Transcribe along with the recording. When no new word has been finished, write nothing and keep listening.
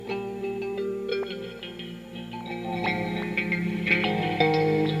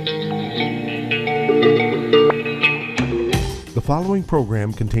following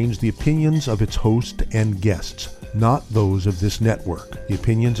program contains the opinions of its host and guests, not those of this network. The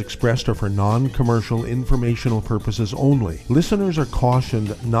opinions expressed are for non-commercial informational purposes only. Listeners are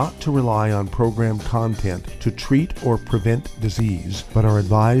cautioned not to rely on program content to treat or prevent disease, but are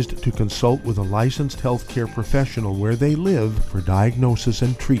advised to consult with a licensed healthcare professional where they live for diagnosis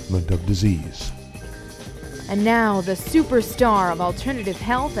and treatment of disease. And now, the superstar of alternative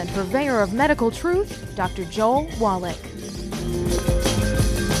health and purveyor of medical truth, Dr. Joel Wallach.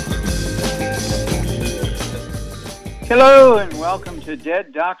 Hello and welcome to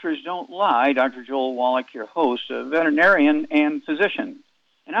Dead Doctors Don't Lie. Dr. Joel Wallach, your host, a veterinarian and physician.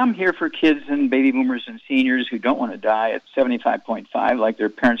 And I'm here for kids and baby boomers and seniors who don't want to die at 75.5 like their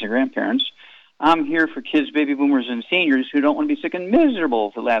parents and grandparents. I'm here for kids, baby boomers, and seniors who don't want to be sick and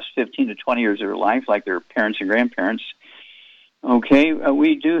miserable for the last 15 to 20 years of their life like their parents and grandparents. Okay,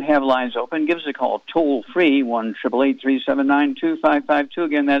 we do have lines open. Give us a call toll-free, 1-888-379-2552.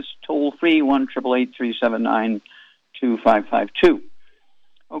 Again, that's toll-free, 1-888-379-2552.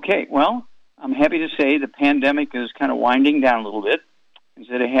 Okay, well, I'm happy to say the pandemic is kind of winding down a little bit.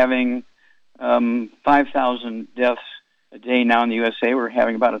 Instead of having 5,000 deaths a day now in the USA, we're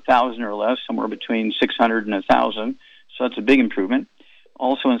having about 1,000 or less, somewhere between 600 and 1,000. So that's a big improvement.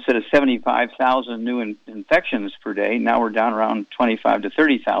 Also, instead of 75,000 new infections per day, now we're down around 25 to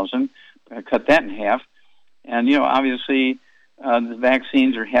 30,000. Cut that in half. And, you know, obviously the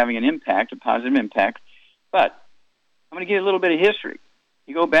vaccines are having an impact, a positive impact. But I'm going to give you a little bit of history.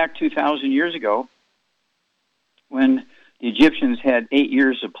 You go back 2,000 years ago when the Egyptians had 8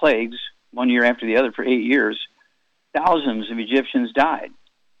 years of plagues, one year after the other for 8 years. Thousands of Egyptians died,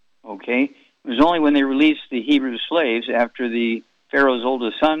 okay? It was only when they released the Hebrew slaves after the Pharaoh's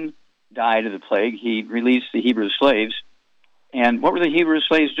oldest son died of the plague, he released the Hebrew slaves. And what were the Hebrew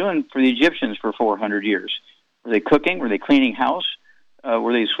slaves doing for the Egyptians for 400 years? Were they cooking? Were they cleaning house?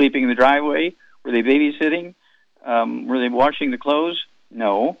 Were they sweeping in the driveway? Were they babysitting? Were they washing the clothes?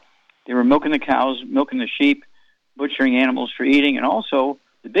 No. They were milking the cows, milking the sheep, butchering animals for eating, and also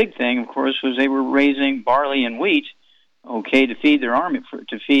the big thing, of course, was they were raising barley and wheat, okay, to feed their army,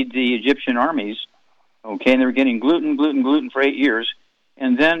 to feed the Egyptian armies, okay, and they were getting gluten for 8 years.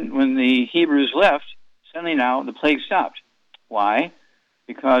 And then when the Hebrews left, suddenly now the plague stopped. Why?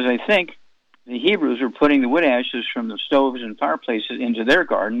 Because I think the Hebrews were putting the wood ashes from the stoves and fireplaces into their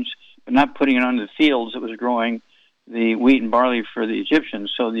gardens, but not putting it on the fields that was growing the wheat and barley for the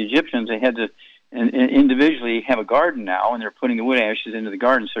Egyptians. So the Egyptians, they had to individually have a garden now, and they're putting the wood ashes into the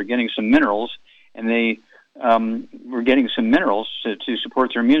garden, so they're getting some minerals, and they were getting some minerals to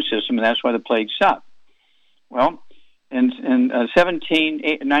support their immune system, and that's why the plague stopped. Well, in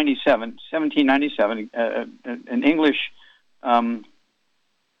 1797, an English sort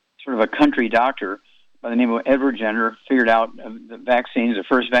of a country doctor by the name of Edward Jenner figured out the vaccines, the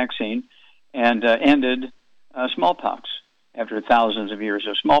first vaccine, and ended smallpox after thousands of years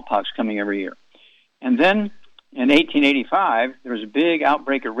of smallpox coming every year. And then in 1885, there was a big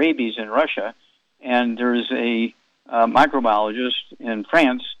outbreak of rabies in Russia, and there was a microbiologist in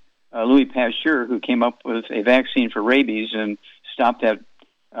France, Louis Pasteur, who came up with a vaccine for rabies and stopped that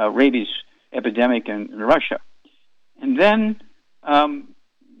rabies epidemic in Russia. And then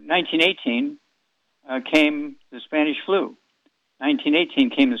 1918 came the Spanish flu. 1918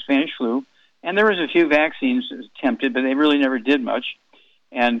 came the Spanish flu, and there was a few vaccines attempted, but they really never did much.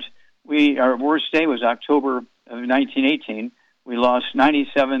 And our worst day was October of 1918. We lost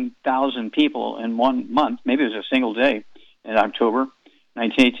 97,000 people in 1 month. Maybe it was a single day in October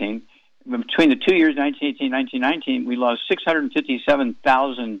 1918. Between the 2 years, 1918 and 1919, we lost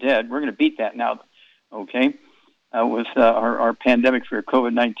 657,000 dead. We're going to beat that now, okay, with our pandemic for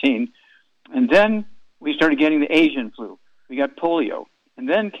COVID-19. And then we started getting the Asian flu. We got polio. And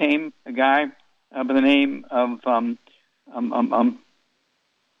then came a guy by the name of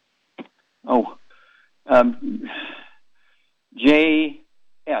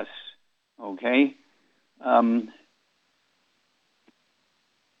J.S., okay?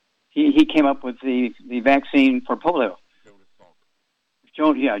 He came up with the vaccine for polio.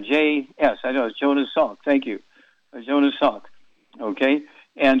 J.S., I know, it's Jonas Salk, thank you. Jonas Salk, okay?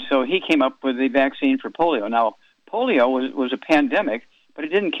 And so he came up with the vaccine for polio. Now, polio was a pandemic, but it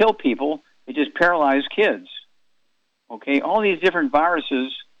didn't kill people, it just paralyzed kids, okay? All these different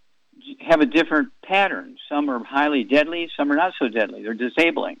viruses have a different pattern. Some are highly deadly, some are not so deadly. They're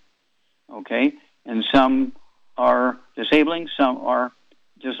disabling, okay? And some are disabling, some are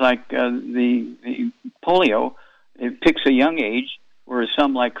just like the polio. It picks a young age, whereas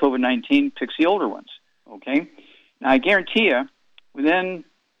some, like COVID-19, picks the older ones, okay? Now, I guarantee you, within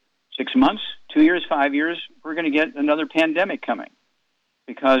 6 months, 2 years, 5 years, we're going to get another pandemic coming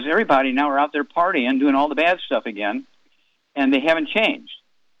because everybody now are out there partying, doing all the bad stuff again, and they haven't changed.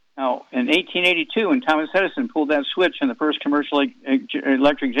 Now, in 1882, when Thomas Edison pulled that switch in the first commercial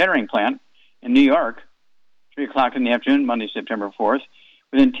electric generating plant in New York, 3 o'clock in the afternoon, Monday, September 4th,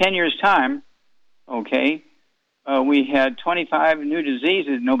 within 10 years' time, we had 25 new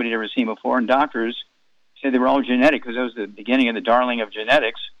diseases nobody had ever seen before, and doctors said they were all genetic because that was the beginning of the darling of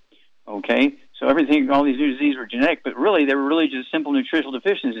genetics. Okay, so all these new diseases were genetic, but really they were really just simple nutritional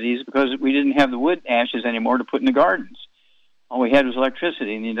deficiency diseases because we didn't have the wood ashes anymore to put in the gardens. All we had was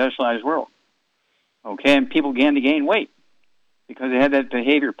electricity in the industrialized world. Okay, and people began to gain weight because they had that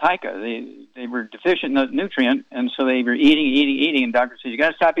behavior pica. They were deficient in the nutrient, and so they were eating, and doctors said, you got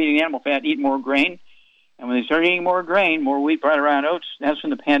to stop eating animal fat, eat more grain. And when they started eating more grain, more wheat, brought around oats, that's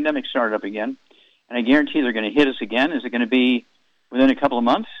when the pandemic started up again. And I guarantee they're going to hit us again. Is it going to be within a couple of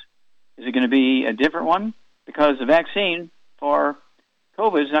months? Is it going to be a different one? Because the vaccine for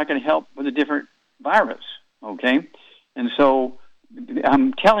COVID is not going to help with a different virus, okay? And so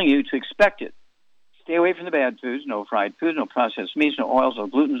I'm telling you to expect it. Stay away from the bad foods, no fried foods, no processed meats, no oils, no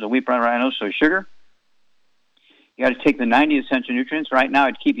glutens, no wheat, bran, oats, no sugar. You got to take the 90 essential nutrients. Right now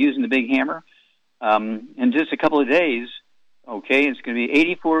I'd keep using the big hammer. In just a couple of days, okay, it's going to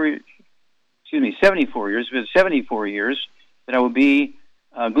be 74 years, but 74 years that I will be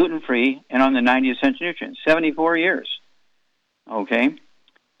gluten-free and on the 90 essential nutrients. 74 years, okay?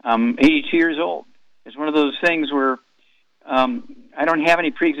 I'm 82 years old. It's one of those things where I don't have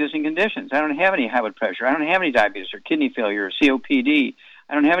any pre-existing conditions. I don't have any high blood pressure. I don't have any diabetes or kidney failure or COPD.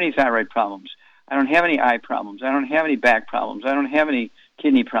 I don't have any thyroid problems. I don't have any eye problems. I don't have any back problems. I don't have any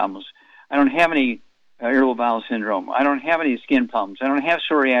kidney problems. I don't have any irritable bowel syndrome. I don't have any skin problems. I don't have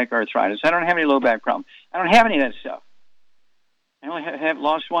psoriatic arthritis. I don't have any low back problems. I don't have any of that stuff. I only have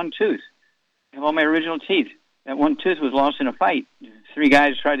lost one tooth. I have all my original teeth. That one tooth was lost in a fight. 3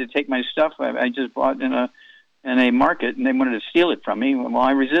 guys tried to take my stuff I just bought in a market, and they wanted to steal it from me. Well,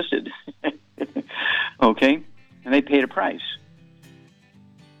 I resisted. Okay? And they paid a price.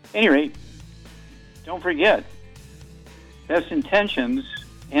 At any rate, don't forget, best intentions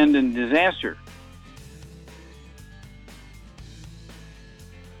end in disaster.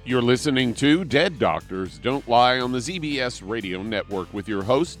 You're listening to Dead Doctors Don't Lie on the ZBS Radio Network with your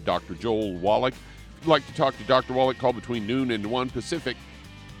host, Dr. Joel Wallach. If you'd like to talk to Dr. Wallach, call between noon and 1 Pacific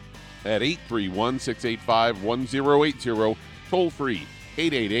at 831-685-1080, toll free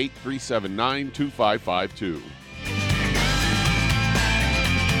 888-379-2552.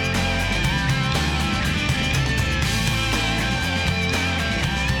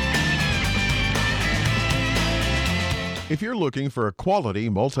 If you're looking for a quality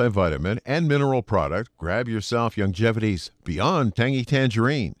multivitamin and mineral product, grab yourself Youngevity's Beyond Tangy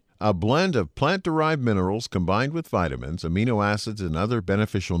Tangerine, a blend of plant-derived minerals combined with vitamins, amino acids, and other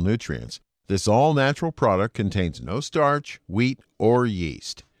beneficial nutrients. This all-natural product contains no starch, wheat, or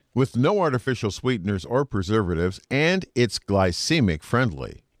yeast, with no artificial sweeteners or preservatives, and it's glycemic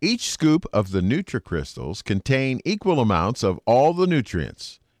friendly. Each scoop of the NutriCrystals contain equal amounts of all the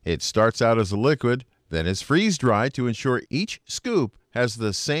nutrients. It starts out as a liquid, then is freeze-dried to ensure each scoop has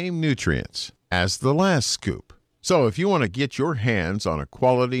the same nutrients as the last scoop. So if you want to get your hands on a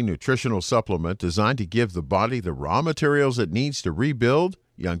quality nutritional supplement designed to give the body the raw materials it needs to rebuild,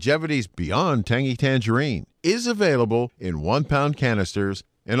 Youngevity's Beyond Tangy Tangerine is available in 1-pound canisters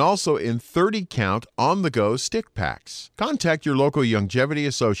and also in 30-count on-the-go stick packs. Contact your local Youngevity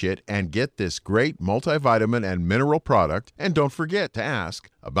associate and get this great multivitamin and mineral product, and don't forget to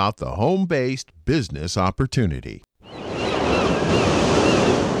ask about the home-based business opportunity.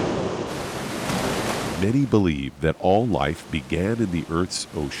 Many believe that all life began in the Earth's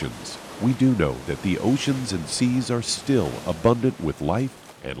oceans. We do know that the oceans and seas are still abundant with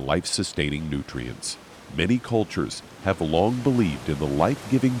life and life-sustaining nutrients. Many cultures have long believed in the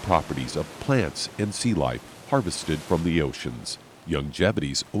life-giving properties of plants and sea life harvested from the oceans.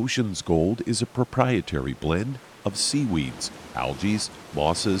 Youngevity's Ocean's Gold is a proprietary blend of seaweeds, algae,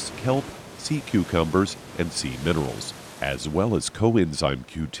 mosses, kelp, sea cucumbers, and sea minerals, as well as coenzyme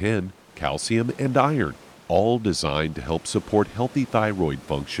Q10, calcium, and iron, all designed to help support healthy thyroid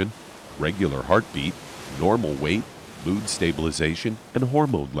function, regular heartbeat, normal weight, mood stabilization, and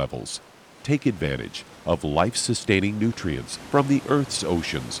hormone levels. Take advantage of life-sustaining nutrients from the Earth's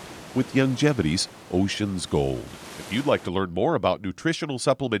oceans with Youngevity's Ocean's Gold. If you'd like to learn more about nutritional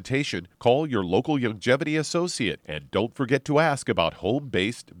supplementation, call your local Youngevity associate, and don't forget to ask about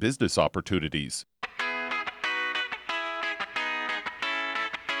home-based business opportunities.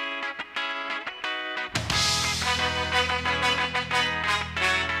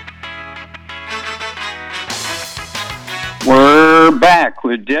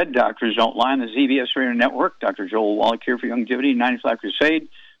 with Dead Doctors Don't Lie on the ZBS Radio Network. Dr. Joel Wallach here for Youngevity 95 Crusade.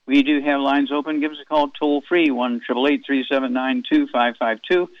 We do have lines open. Give us a call toll-free,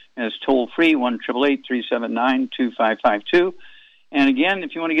 1-888-379-2552. And it's toll-free, 1-888-379-2552. And again,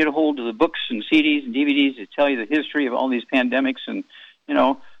 if you want to get a hold of the books and CDs and DVDs that tell you the history of all these pandemics and,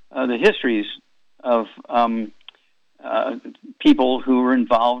 the histories of people who were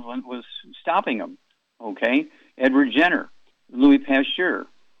involved with stopping them, okay? Edward Jenner, Louis Pasteur,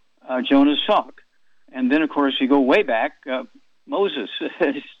 Jonas Salk. And then, of course, you go way back, Moses,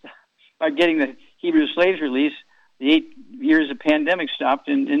 by getting the Hebrew slaves released, the 8 years of pandemic stopped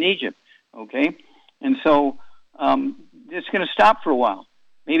in Egypt, okay? And so it's going to stop for a while,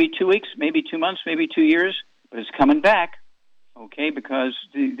 maybe 2 weeks, maybe 2 months, maybe 2 years, but it's coming back, okay, because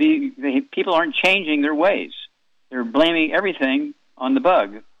the people aren't changing their ways. They're blaming everything on the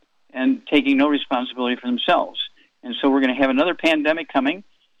bug and taking no responsibility for themselves. And so we're going to have another pandemic coming.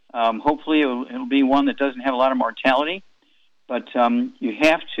 Hopefully it'll be one that doesn't have a lot of mortality, but you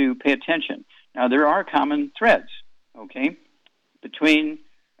have to pay attention. Now, there are common threads, okay, between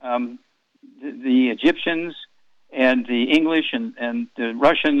the Egyptians and the English and the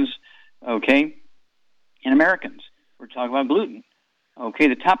Russians, okay, and Americans. We're talking about gluten. Okay,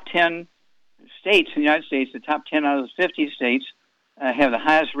 the top 10 states in the United States, the top 10 out of the 50 states, have the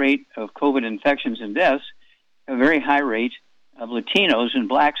highest rate of COVID infections and deaths, a very high rate of Latinos and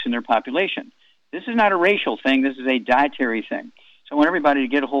blacks in their population. This is not a racial thing. This is a dietary thing. So I want everybody to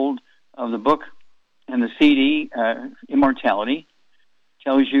get a hold of the book and the CD, Immortality.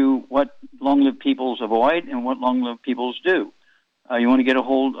 Tells you what long-lived peoples avoid and what long-lived peoples do. You want to get a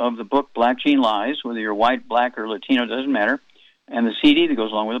hold of the book Black Gene Lies, whether you're white, black, or Latino, doesn't matter, and the CD that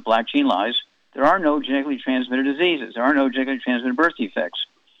goes along with it, Black Gene Lies. There are no genetically transmitted diseases. There are no genetically transmitted birth defects.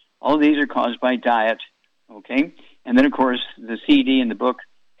 All of these are caused by diet, okay? And then, of course, the CD and the book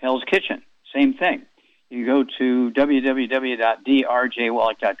Hell's Kitchen, same thing. You go to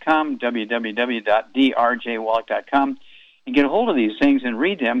www.drjwallach.com, www.drjwallach.com, and get a hold of these things and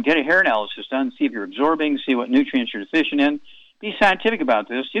read them. Get a hair analysis done, see if you're absorbing, see what nutrients you're deficient in. Be scientific about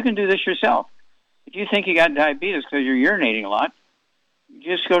this. You can do this yourself. If you think you got diabetes because you're urinating a lot,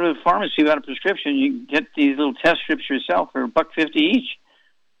 just go to the pharmacy without a prescription. You can get these little test strips yourself for $1.50 each.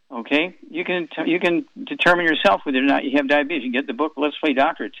 Okay, you can determine yourself whether or not you have diabetes. You can get the book Let's Play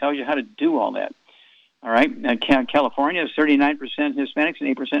Doctor. It tells you how to do all that. All right, California is 39% Hispanics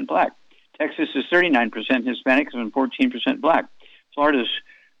and 8% black. Texas is 39% Hispanics and 14% black. Florida's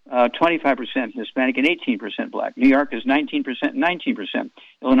 25% Hispanic and 18% black. New York is 19% and 19%.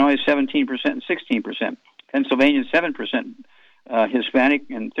 Illinois is 17% and 16%. Pennsylvania is 7% Hispanic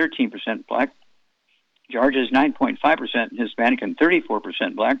and 13% black. Georgia is 9.5% Hispanic and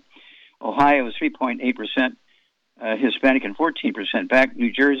 34% black. Ohio is 3.8% Hispanic and 14% black.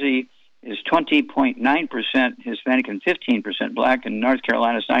 New Jersey is 20.9% Hispanic and 15% black. And North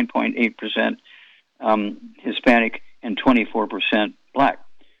Carolina is 9.8% Hispanic and 24% black.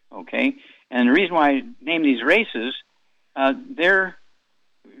 Okay? And the reason why I name these races, their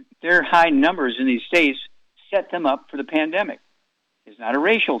high numbers in these states set them up for the pandemic. It's not a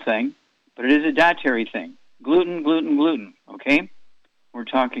racial thing, but it is a dietary thing. Gluten, gluten, gluten, okay? We're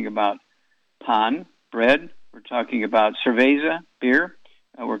talking about pan, bread. We're talking about cerveza, beer.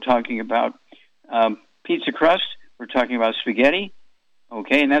 We're talking about pizza crust. We're talking about spaghetti,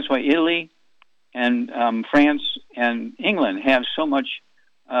 okay? And that's why Italy and France and England have so much,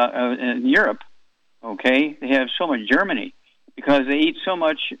 in Europe, okay? They have so much Germany because they eat so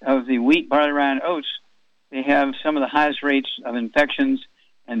much of the wheat, barley, rye, and oats. They have some of the highest rates of infections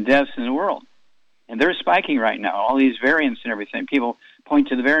and deaths in the world. And they're spiking right now, all these variants and everything. People point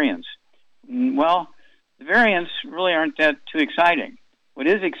to the variants. Well, the variants really aren't that too exciting. What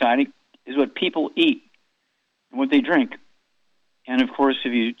is exciting is what people eat and what they drink. And, of course,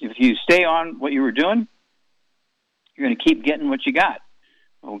 if you stay on what you were doing, you're going to keep getting what you got,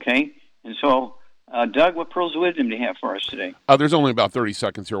 okay? And so, Doug, what pearls of wisdom do you have for us today? There's only about 30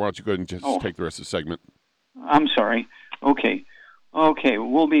 seconds here. Why don't you go ahead and just take the rest of the segment? I'm sorry. Okay,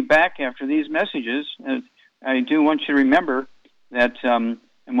 we'll be back after these messages. I do want you to remember that, and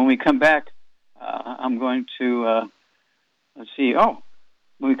when we come back, I'm going to,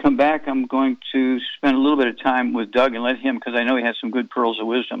 when we come back, I'm going to spend a little bit of time with Doug and let him, because I know he has some good pearls of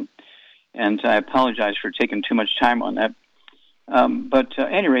wisdom, and I apologize for taking too much time on that. But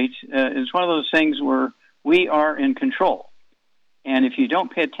at any rate, it's one of those things where we are in control, and if you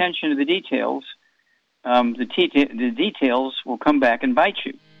don't pay attention to the details, the details will come back and bite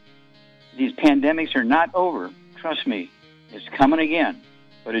you. These pandemics are not over. Trust me, it's coming again,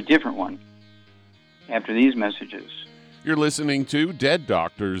 but a different one after these messages. You're listening to Dead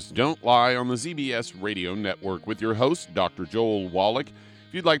Doctors Don't Lie on the ZBS Radio Network with your host, Dr. Joel Wallach.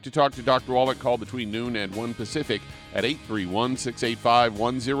 If you'd like to talk to Dr. Wallach, call between noon and 1 Pacific at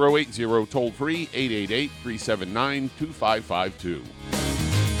 831-685-1080, toll free 888-379-2552.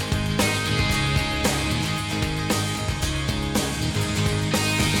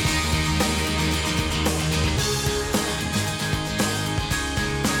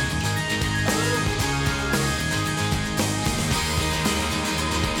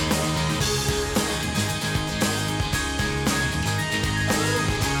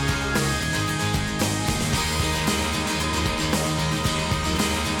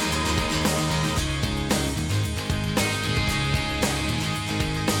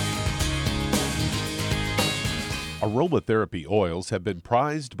 Aromatherapy oils have been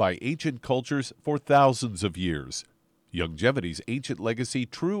prized by ancient cultures for thousands of years. Youngevity's ancient legacy,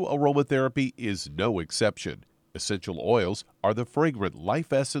 True Aromatherapy, is no exception. Essential oils are the fragrant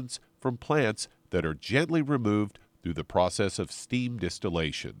life essence from plants that are gently removed through the process of steam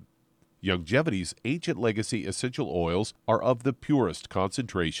distillation. Youngevity's ancient legacy essential oils are of the purest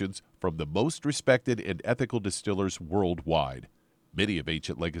concentrations from the most respected and ethical distillers worldwide. Many of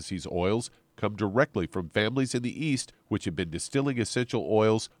Ancient Legacy's oils come directly from families in the East which have been distilling essential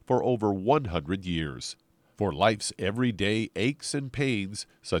oils for over 100 years. For life's everyday aches and pains,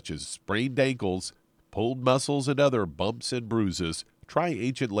 such as sprained ankles, pulled muscles, and other bumps and bruises, try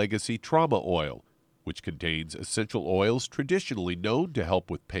Ancient Legacy Trauma Oil, which contains essential oils traditionally known to help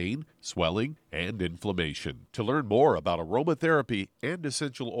with pain, swelling, and inflammation. To learn more about aromatherapy and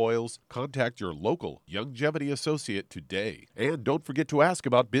essential oils, contact your local Youngevity associate today. And don't forget to ask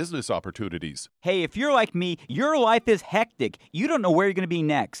about business opportunities. Hey, if you're like me, your life is hectic. You don't know where you're going to be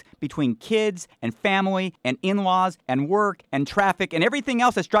next. Between kids and family and in-laws and work and traffic and everything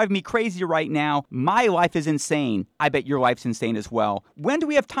else that's driving me crazy right now, my life is insane. I bet your life's insane as well. When do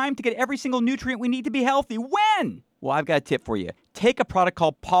we have time to get every single nutrient we need to be healthy? When? Well, I've got a tip for you. Take a product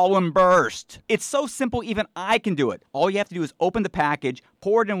called Pollen Burst. It's so simple, even I can do it. All you have to do is open the package,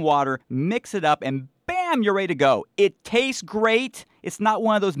 pour it in water, mix it up, and bam, you're ready to go. It tastes great. It's not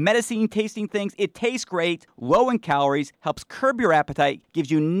one of those medicine-tasting things. It tastes great, low in calories, helps curb your appetite, gives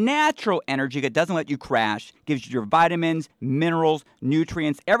you natural energy that doesn't let you crash, gives you your vitamins, minerals,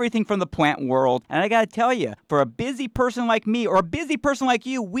 nutrients, everything from the plant world. And I got to tell you, for a busy person like me or a busy person like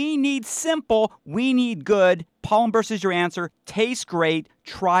you, we need simple, we need good. Pollen Burst is your answer. Tastes great.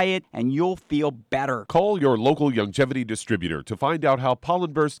 Try it, and you'll feel better. Call your local Youngevity distributor to find out how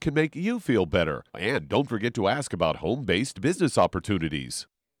Pollen Burst can make you feel better. And don't forget to ask about home-based business opportunities.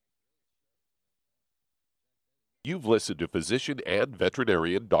 You've listened to physician and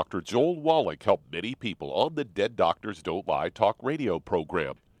veterinarian Dr. Joel Wallach help many people on the Dead Doctors Don't Lie talk radio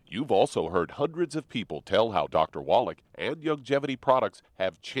program. You've also heard hundreds of people tell how Dr. Wallach and Youngevity products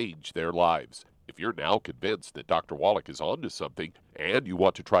have changed their lives. If you're now convinced that Dr. Wallach is onto something and you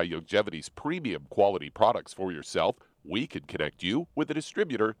want to try Youngevity's premium quality products for yourself, we can connect you with a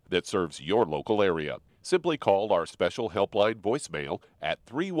distributor that serves your local area. Simply call our special helpline voicemail at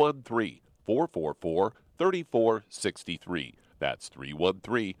 313-444-3463. That's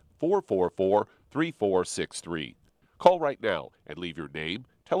 313-444-3463. Call right now and leave your name,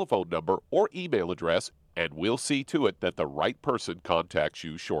 telephone number, or email address, and we'll see to it that the right person contacts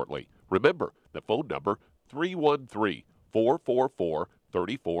you shortly. Remember, the phone number,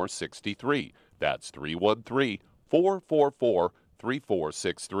 313-444-3463. That's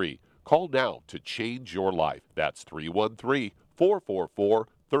 313-444-3463. Call now to change your life. That's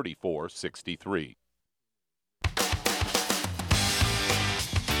 313-444-3463.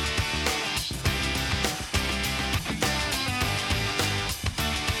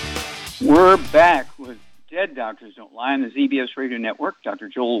 We're back with Dead Doctors Don't Lie on the ZBS Radio Network. Dr.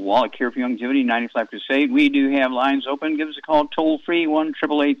 Joel Wallach here for Youngevity 95 Crusade. We do have lines open. Give us a call toll-free,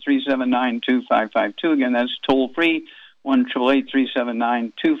 1-888-379-2552. Again, that's toll-free,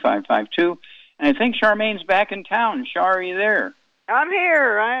 1-888-379-2552. And I think Charmaine's back in town. Char, are you there? I'm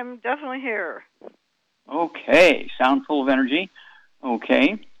here. I'm definitely here. Okay. Sound full of energy.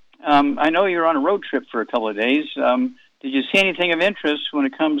 Okay. I know you're on a road trip for a couple of days. Did you see anything of interest when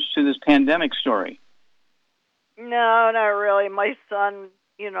it comes to this pandemic story? No, not really. My son,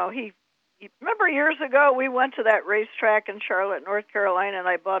 he remember years ago we went to that racetrack in Charlotte, North Carolina, and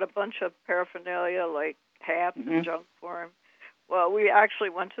I bought a bunch of paraphernalia like hats and junk for him. Well, we actually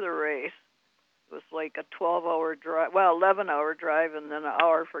went to the race. It was like a 12-hour drive, 11-hour drive, and then an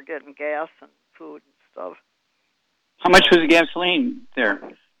hour for getting gas and food and stuff. How much was the gasoline there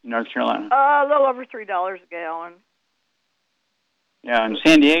in North Carolina? A little over $3 a gallon. Yeah, in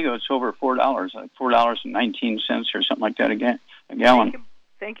San Diego, it's over $4, like $4.19 or something like that a gallon.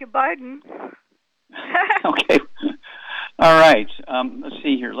 Thank you, Biden. Okay. All right. Let's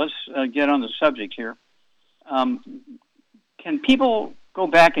see here. Let's get on the subject here. Can people go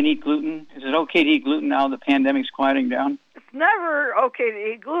back and eat gluten? Is it okay to eat gluten now the pandemic's quieting down? It's never okay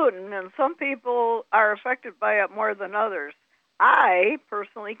to eat gluten, and some people are affected by it more than others. I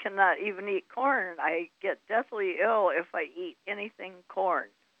personally cannot even eat corn. I get deathly ill if I eat anything corn.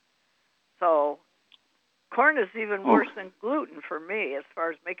 So corn is even worse than gluten for me as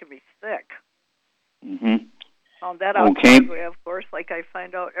far as making me sick. Mm-hmm. Found that out the hard way, of course, like I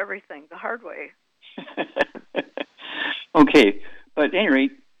find out everything the hard way. Okay, but at any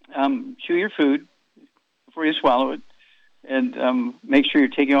rate, chew your food before you swallow it, and make sure you're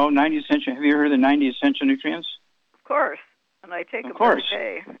taking all 90 essential. Have you heard of the 90 essential nutrients? Of course, and I take them every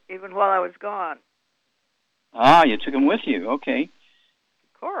day, even while I was gone. Ah, you took them with you. Okay.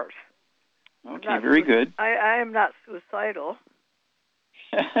 Of course. Okay, very good. I am not suicidal.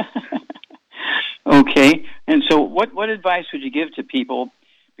 Okay, and so what advice would you give to people?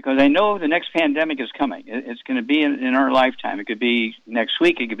 Because I know the next pandemic is coming. It's going to be in our lifetime. It could be next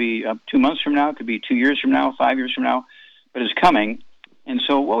week. It could be 2 months from now. It could be 2 years from now, 5 years from now. But it's coming. And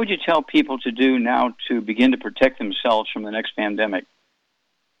so what would you tell people to do now to begin to protect themselves from the next pandemic?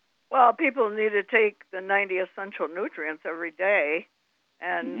 Well, people need to take the 90 essential nutrients every day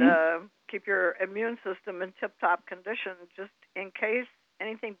and keep your immune system in tip-top condition just in case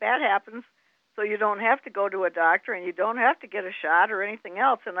anything bad happens, so you don't have to go to a doctor and you don't have to get a shot or anything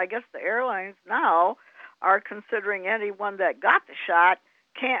else. And I guess the airlines now are considering anyone that got the shot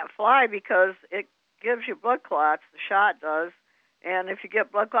can't fly because it gives you blood clots, the shot does. And if you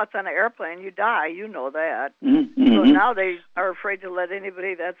get blood clots on an airplane, you die. You know that. Mm-hmm. So now they are afraid to let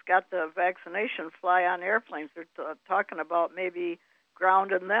anybody that's got the vaccination fly on airplanes. They're talking about maybe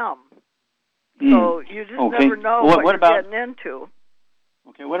grounding them. So you just never know what you're getting into.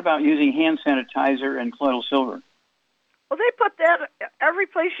 Okay, what about using hand sanitizer and colloidal silver? Well, they put that every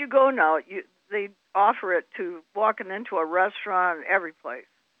place you go now. They offer it to walking into a restaurant, every place.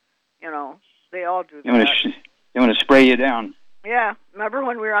 You know, they all do that. They want to spray you down. Yeah, remember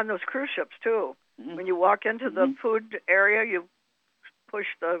when we were on those cruise ships, too? Mm-hmm. When you walk into the food area, you push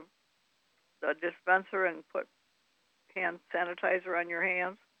the dispenser and put hand sanitizer on your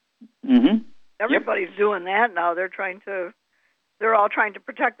hands. Mm-hmm. Everybody's doing that now. They're all trying to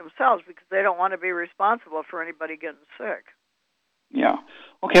protect themselves because they don't want to be responsible for anybody getting sick. Yeah.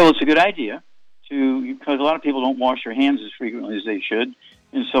 Okay, well, it's a good idea because a lot of people don't wash their hands as frequently as they should.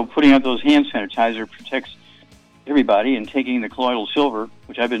 And so putting out those hand sanitizer protects everybody, and taking the colloidal silver,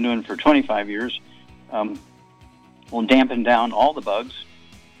 which I've been doing for 25 years, will dampen down all the bugs.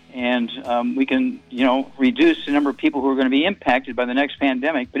 And we can, reduce the number of people who are going to be impacted by the next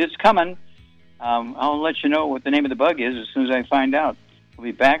pandemic. But it's coming. I'll let you know what the name of the bug is as soon as I find out. We'll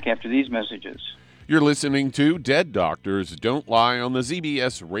be back after these messages. You're listening to Dead Doctors Don't Lie on the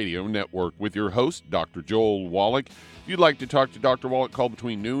ZBS Radio Network with your host, Dr. Joel Wallach. If you'd like to talk to Dr. Wallach, call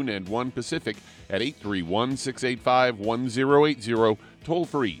between noon and 1 Pacific at 831-685-1080, toll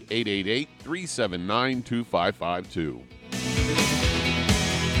free 888-379-2552.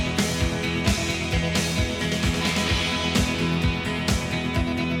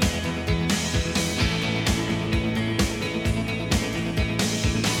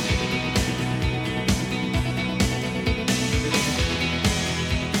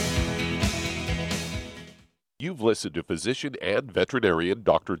 You've listened to physician and veterinarian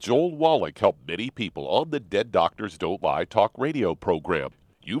Dr. Joel Wallach help many people on the Dead Doctors Don't Lie talk radio program.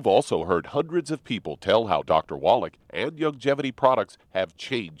 You've also heard hundreds of people tell how Dr. Wallach and Youngevity products have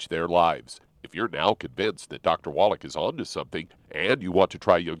changed their lives. If you're now convinced that Dr. Wallach is onto something and you want to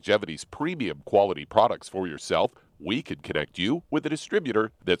try Youngevity's premium quality products for yourself, we can connect you with a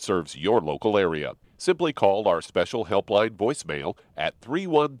distributor that serves your local area. Simply call our special helpline voicemail at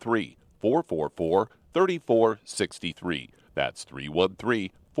 313-444-3463. That's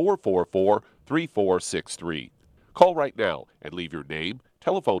 313-444-3463. Call right now and leave your name,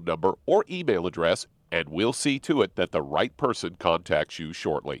 telephone number, or email address, and we'll see to it that the right person contacts you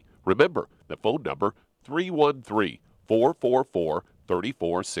shortly. Remember, the phone number,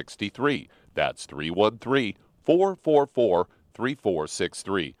 313-444-3463. That's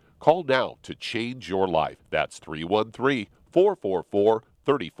 313-444-3463. Call now to change your life. That's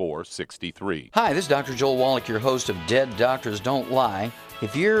 313-444-3463. Hi, this is Dr. Joel Wallach, your host of Dead Doctors Don't Lie.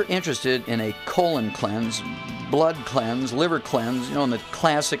 If you're interested in a colon cleanse, blood cleanse, liver cleanse, in the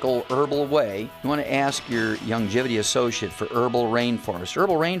classical herbal way, you want to ask your Youngevity associate for Herbal Rainforest.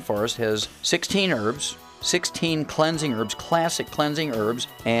 Herbal Rainforest has 16 herbs, 16 cleansing herbs, classic cleansing herbs,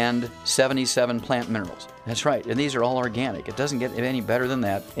 and 77 plant minerals. That's right, and these are all organic. It doesn't get any better than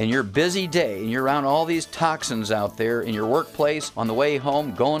that. In your busy day, and you're around all these toxins out there in your workplace, on the way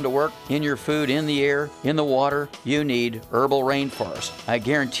home, going to work, in your food, in the air, in the water, you need Herbal Rainforest. I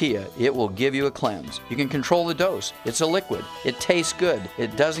guarantee you, it will give you a cleanse. You can control the dose. It's a liquid. It tastes good.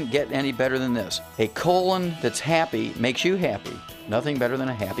 It doesn't get any better than this. A colon that's happy makes you happy. Nothing better than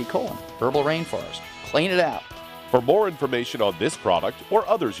a happy colon. Herbal Rainforest. Clean it out. For more information on this product or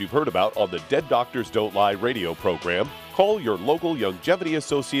others you've heard about on the Dead Doctors Don't Lie radio program, call your local Youngevity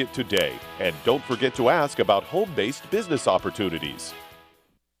associate today. And don't forget to ask about home-based business opportunities.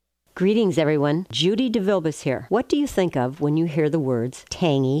 Greetings, everyone. Judy DeVilbus here. What do you think of when you hear the words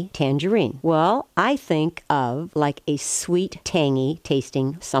tangy tangerine? Well, I think of like a sweet, tangy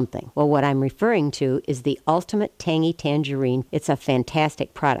tasting something. Well, what I'm referring to is the Ultimate Tangy Tangerine. It's a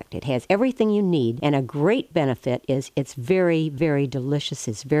fantastic product. It has everything you need, and a great benefit is it's very, very delicious.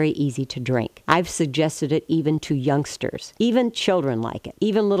 It's very easy to drink. I've suggested it even to youngsters. Even children like it.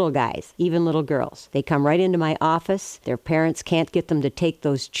 Even little guys. Even little girls. They come right into my office. Their parents can't get them to take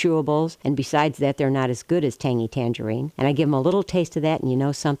those chewables, and besides that, they're not as good as Tangy Tangerine. And I give them a little taste of that, and you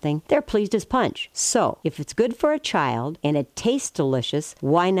know something? They're pleased as punch. So, if it's good for a child and it tastes delicious,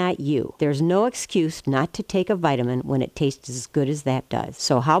 why not you? There's no excuse not to take a vitamin when it tastes as good as that does.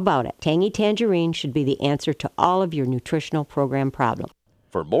 So how about it? Tangy Tangerine should be the answer to all of your nutritional program problems.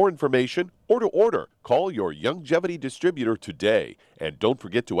 For more information or to order, call your Youngevity distributor today. And don't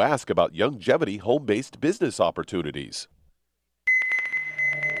forget to ask about Youngevity home-based business opportunities.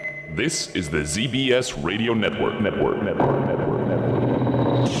 This is the ZBS Radio Network.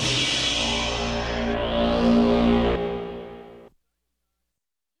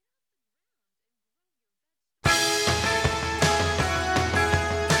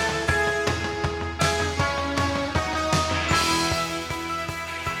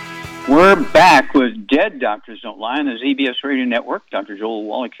 We're back with Dead Doctors Don't Lie on the ZBS Radio Network. Dr. Joel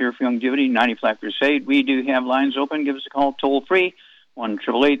Wallach here for Youngevity, 90 Flat Crusade. We do have lines open. Give us a call toll-free,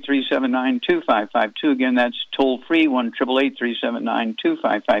 1-888-379-2552. Again, that's toll-free,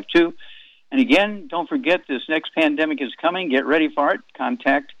 1-888-379-2552. And again, don't forget this next pandemic is coming. Get ready for it.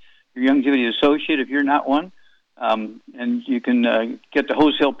 Contact your Youngevity associate if you're not one. And you can get the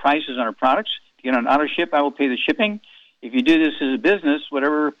wholesale prices on our products. To get on auto ship, I will pay the shipping. If you do this as a business,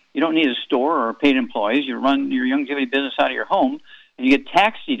 whatever, you don't need a store or paid employees. You run your Youngevity business out of your home, and you get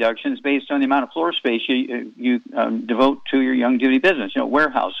tax deductions based on the amount of floor space you devote to your Youngevity business. You know,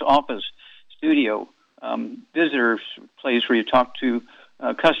 warehouse, office, studio, visitor place where you talk to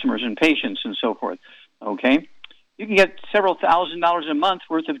customers and patients and so forth. Okay, you can get several $1,000s a month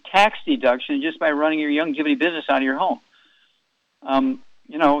worth of tax deduction just by running your Youngevity business out of your home.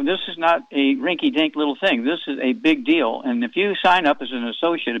 You know, this is not a rinky-dink little thing. This is a big deal. And if you sign up as an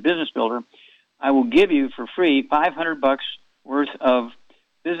associate, a business builder, I will give you for free $500 worth of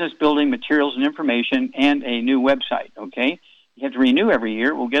business building materials and information and a new website, okay? You have to renew every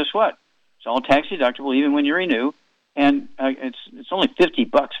year. Well, guess what? It's all tax deductible even when you renew. And it's only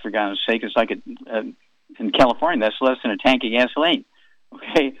 $50, for God's sake. It's like in California, that's less than a tank of gasoline,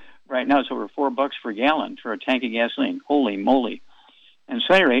 okay? Right now it's over $4 per gallon for a tank of gasoline. Holy moly. And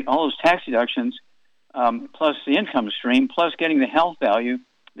so at any rate, all those tax deductions, plus the income stream, plus getting the health value,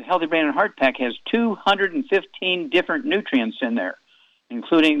 the Healthy Brain and Heart Pack has 215 different nutrients in there,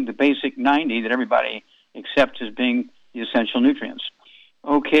 including the basic 90 that everybody accepts as being the essential nutrients.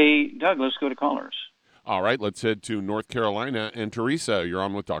 Okay, Doug, let's go to callers. All right, let's head to North Carolina. And Teresa, you're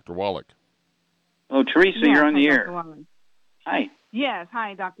on with Dr. Wallach. Oh, Teresa, yes, you're on the air. Dr. Wallach. Hi. Yes,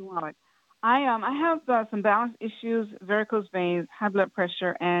 hi, Dr. Wallach. I have some balance issues, varicose veins, high blood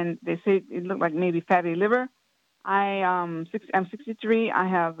pressure, and they say it looked like maybe fatty liver. I'm 63. I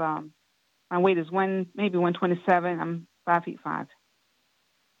have my weight is maybe 127. I'm 5'5".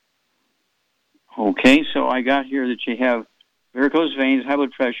 Okay, so I got here that you have varicose veins, high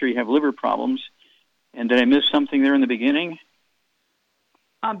blood pressure, you have liver problems, and did I miss something there in the beginning?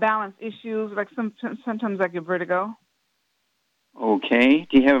 Balance issues, like sometimes I get vertigo. Okay.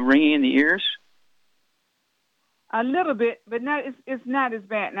 Do you have ringing in the ears? A little bit, but it's not as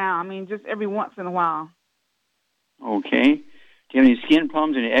bad now. I mean, just every once in a while. Okay. Do you have any skin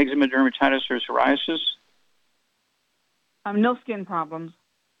problems, any eczema, dermatitis, or psoriasis? No skin problems.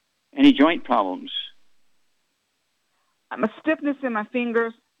 Any joint problems? A stiffness in my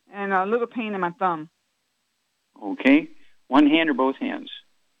fingers and a little pain in my thumb. Okay. One hand or both hands?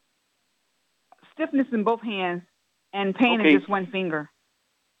 Stiffness in both hands. And pain in just one finger.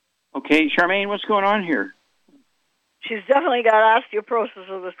 Okay, Charmaine, what's going on here? She's definitely got osteoporosis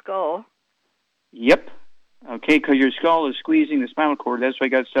of the skull. Yep. Okay, because your skull is squeezing the spinal cord. That's why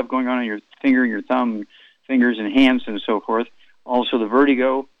you got stuff going on in your finger, your thumb, fingers and hands and so forth. Also the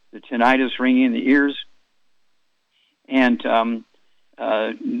vertigo, the tinnitus, ringing in the ears. And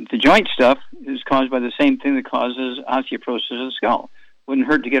the joint stuff is caused by the same thing that causes osteoporosis of the skull. Wouldn't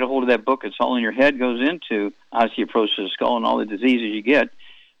hurt to get a hold of that book. It's All in Your Head, goes into osteoporosis of the skull and all the diseases you get.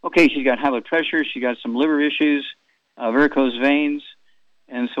 Okay, she's got high blood pressure. She got some liver issues, varicose veins.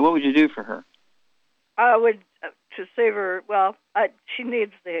 And so what would you do for her? I would, to save her, she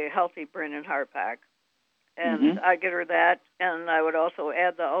needs the Healthy Brain and Heart Pack. And I'd get her that. And I would also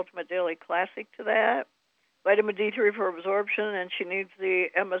add the Ultimate Daily Classic to that. Vitamin D3 for absorption, and she needs the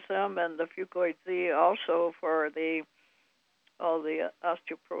MSM and the Fucoid Z also for all the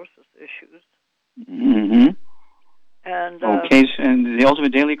osteoporosis issues. And okay, and the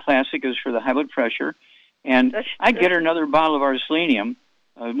Ultimate Daily Classic is for the high blood pressure. And I'd get her another bottle of our selenium.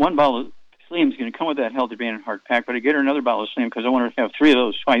 One bottle of selenium is going to come with that Healthy Brain and Heart Pack, but I'd get her another bottle of selenium because I want her to have 3 of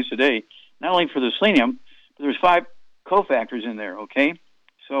those twice a day. Not only for the selenium, but there's 5 cofactors in there, okay?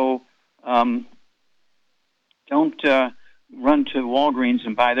 So don't run to Walgreens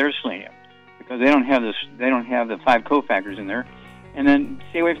and buy their selenium because they don't have this. They don't have the 5 cofactors in there. And then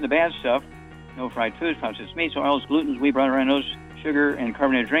stay away from the bad stuff. No fried foods, processed meats, oils, glutens, wheat, brown rhinos, sugar, and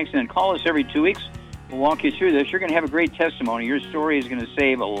carbonated drinks. And then call us every 2 weeks. We'll walk you through this. You're going to have a great testimony. Your story is going to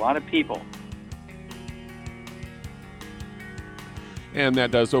save a lot of people. And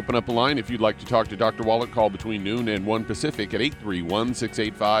that does open up a line. If you'd like to talk to Dr. Wallach, call between noon and 1 Pacific at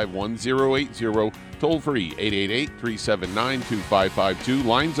 831-685-1080. Toll free, 888-379-2552.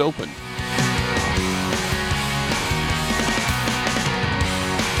 Lines open.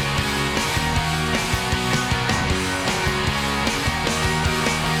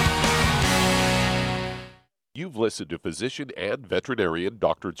 You've listened to physician and veterinarian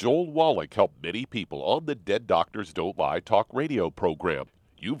Dr. Joel Wallach help many people on the Dead Doctors Don't Lie talk radio program.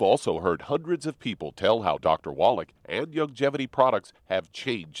 You've also heard hundreds of people tell how Dr. Wallach and Youngevity products have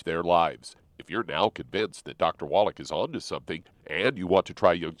changed their lives. If you're now convinced that Dr. Wallach is onto something and you want to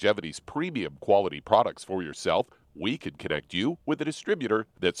try Youngevity's premium quality products for yourself, we can connect you with a distributor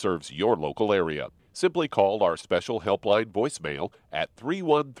that serves your local area. Simply call our special helpline voicemail at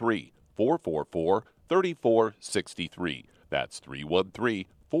 313-444-3463. That's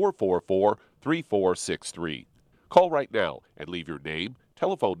 313-444-3463. Call right now and leave your name,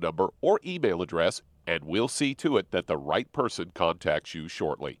 telephone number, or email address, and we'll see to it that the right person contacts you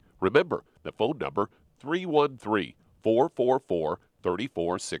shortly. Remember, the phone number,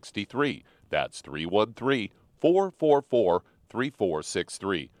 313-444-3463. That's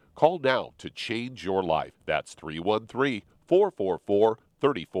 313-444-3463. Call now to change your life. That's 313-444-3463.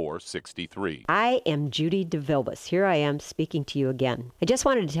 3463. I am Judy DeVilbus. Here I am speaking to you again. I just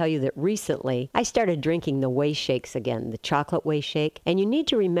wanted to tell you that recently I started drinking the Whey Shakes again, the chocolate Whey Shake. And you need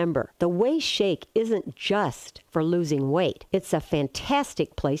to remember, the Whey Shake isn't just for losing weight. It's a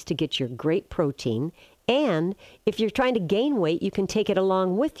fantastic place to get your great protein. And if you're trying to gain weight, you can take it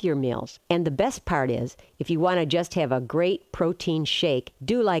along with your meals. And the best part is, if you want to just have a great protein shake,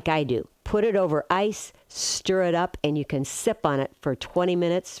 do like I do. Put it over ice, stir it up, and you can sip on it for 20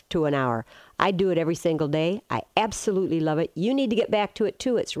 minutes to an hour. I do it every single day. I absolutely love it. You need to get back to it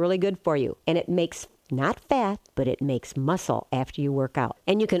too. It's really good for you. And it makes not fat, but it makes muscle after you work out.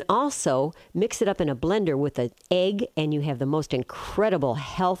 And you can also mix it up in a blender with an egg, and you have the most incredible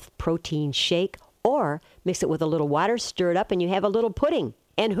health protein shake. Or mix it with a little water, stir it up, and you have a little pudding.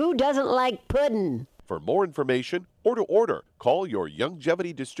 And who doesn't like pudding? For more information or to order, call your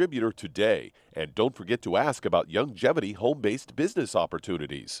Youngevity distributor today. And don't forget to ask about Youngevity home-based business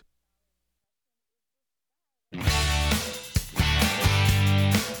opportunities.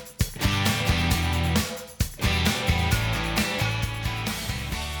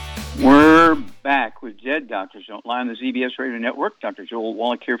 We're back with Dead Doctors Don't Lie on the ZBS Radio Network. Dr. Joel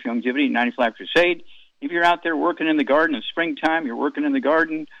Wallach here for Youngevity, 95 Crusade. If you're out there working in the garden in springtime, you're working in the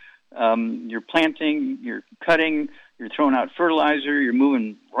garden, you're planting, you're cutting, you're throwing out fertilizer, you're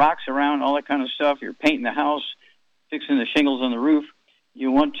moving rocks around, all that kind of stuff, you're painting the house, fixing the shingles on the roof, you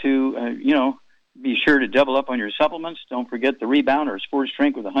want to, be sure to double up on your supplements. Don't forget the Rebound or Sports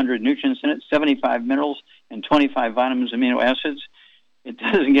Drink with 100 nutrients in it, 75 minerals, and 25 vitamins, amino acids. It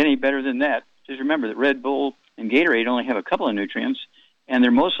doesn't get any better than that. Just remember that Red Bull and Gatorade only have a couple of nutrients, and they're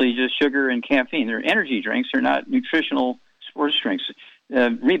mostly just sugar and caffeine. They're energy drinks. They're not nutritional sports drinks.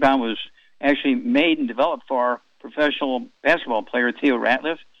 Rebound was actually made and developed for our professional basketball player, Theo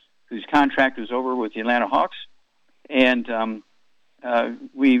Ratliff, whose contract was over with the Atlanta Hawks. And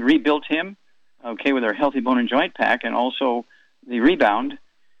we rebuilt him, with our Healthy Bone and Joint Pack and also the Rebound.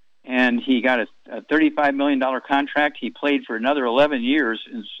 and he got a $35 million contract. He played for another 11 years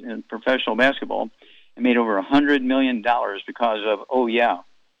in professional basketball and made over $100 million because of,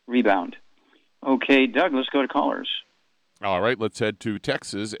 rebound. Okay, Doug, let's go to callers. All right, let's head to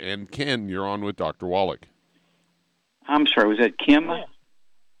Texas. And Ken, you're on with Dr. Wallach. I'm sorry, was that Kim?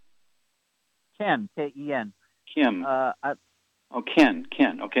 Ken, K-E-N. Kim. Ken.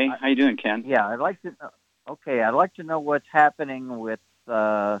 Okay, how you doing, Ken? Yeah, I'd like to know what's happening with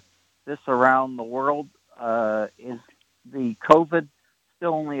this around the world. Is the COVID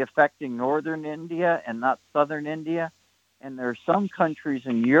still only affecting northern India and not southern India? And there are some countries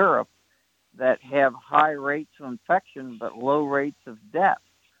in Europe that have high rates of infection but low rates of death.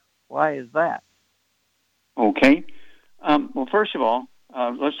 Why is that? Okay. Well, first of all,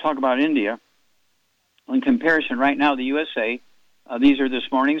 let's talk about India. In comparison, right now, the USA, these are this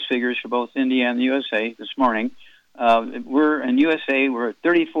morning's figures for both India and the USA this morning. We're at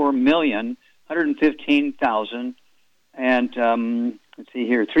 34,115,000, and let's see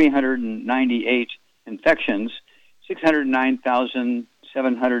here, 398 infections,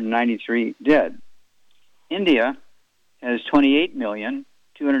 609,793 dead. India has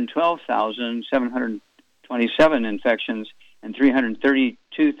 28,212,727 infections and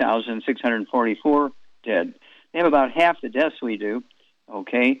 332,644 dead. They have about half the deaths we do,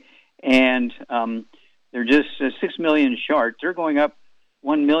 okay? And they're just 6 million short. They're going up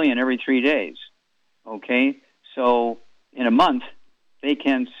 1 million every 3 days, okay? So in a month, they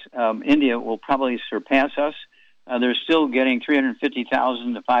can. India will probably surpass us. They're still getting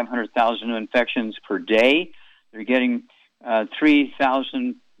 350,000 to 500,000 new infections per day. They're getting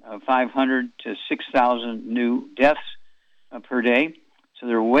 3,500 to 6,000 new deaths per day. So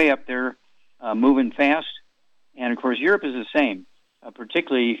they're way up there, moving fast. And, of course, Europe is the same,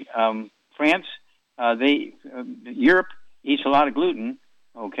 particularly France. Europe eats a lot of gluten,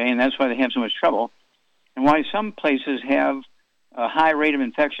 okay, and that's why they have so much trouble. And why some places have a high rate of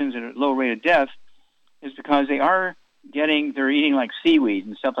infections and a low rate of death is because they're eating like seaweed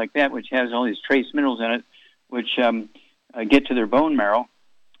and stuff like that, which has all these trace minerals in it, which get to their bone marrow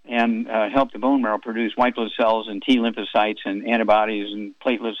and help the bone marrow produce white blood cells and T lymphocytes and antibodies and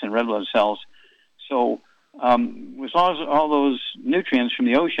platelets and red blood cells. So with all those nutrients from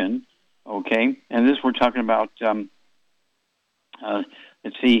the ocean, okay, and this we're talking about,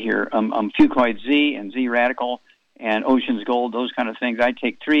 let's see here, Fucoid Z and Z Radical and Ocean's Gold, those kind of things. I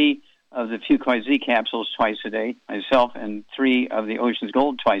take 3 of the Fucoid Z capsules twice a day myself and 3 of the Ocean's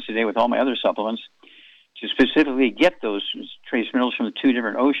Gold twice a day with all my other supplements to specifically get those trace minerals from the 2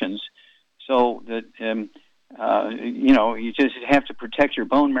 different oceans, so that you just have to protect your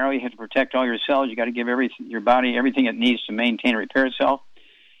bone marrow. You have to protect all your cells. You got to give your body everything it needs to maintain and repair itself.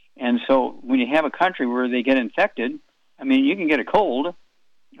 And so when you have a country where they get infected, I mean, you can get a cold,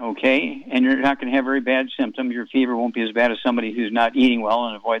 okay, and you're not going to have very bad symptoms. Your fever won't be as bad as somebody who's not eating well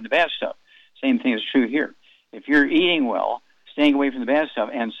and avoiding the bad stuff. Same thing is true here. If you're eating well, staying away from the bad stuff,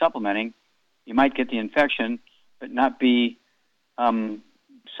 and supplementing, you might get the infection but not be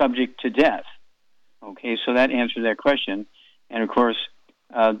subject to death. Okay, so that answers that question. And, of course,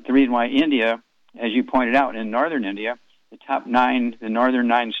 the reason why India, as you pointed out, in northern India, the top 9, the northern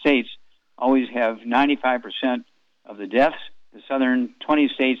 9 states, always have 95% of the deaths. The southern 20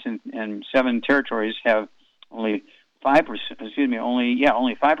 states and 7 territories have only 5%,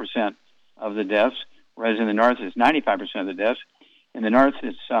 only 5% of the deaths, whereas in the north it's 95% of the deaths. In the north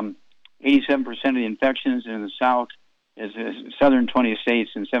it's 87% of the infections, and in the south is southern 20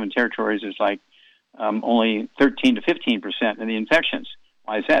 states and 7 territories is like only 13 to 15% of the infections.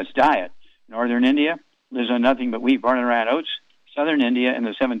 Why is that? It's diet. Northern India lives on nothing but wheat, barley, rye, and oats. Southern India and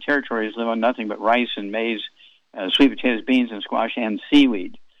the 7 territories live on nothing but rice and maize, sweet potatoes, beans, and squash, and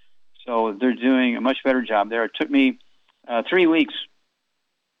seaweed. So they're doing a much better job there. It took me 3 weeks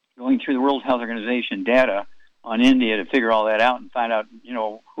going through the World Health Organization data on India to figure all that out and find out,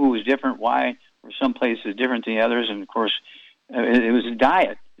 who was different, why were some places different than the others. And, of course, it was a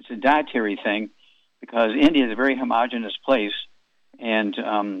diet. It's a dietary thing because India is a very homogeneous place, and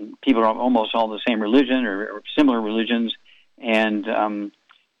people are almost all the same religion or similar religions, and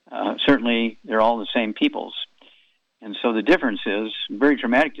certainly they're all the same peoples. And so the difference is, very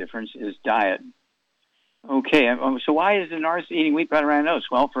dramatic difference, is diet. Okay, so why is the North eating wheat, barley, rye, and oats?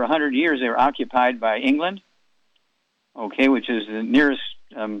 Well, for 100 years they were occupied by England, okay, which is the nearest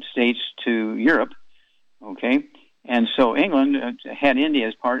states to Europe, okay? And so England had India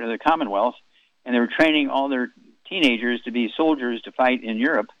as part of the Commonwealth, and they were training all their teenagers to be soldiers to fight in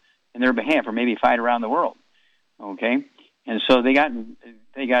Europe in their behalf, or maybe fight around the world, okay? And so they got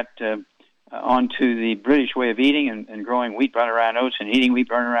onto the British way of eating and growing wheat, brown, and rye oats and eating wheat,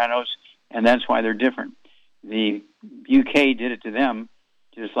 brown, and rye oats, and that's why they're different. The UK did it to them,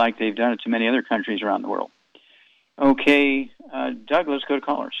 just like they've done it to many other countries around the world. Okay, Doug, let's go to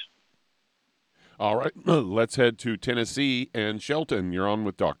callers. All right, let's head to Tennessee. And Shelton, you're on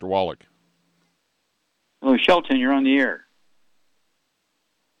with Dr. Wallach. Hello, Shelton, you're on the air.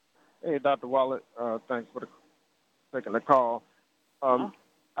 Hey, Dr. Wallach, thanks for taking the call.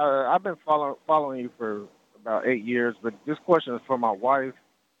 I've been following you for about 8 years, but this question is for my wife.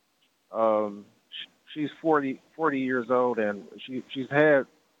 She's 40 years old, and she's had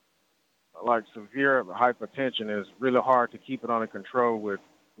like severe hypertension. It's really hard to keep it under control with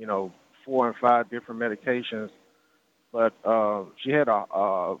 4 and 5 different medications. But she had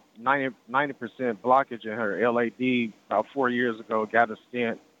a 90% blockage in her LAD about 4 years ago. Got a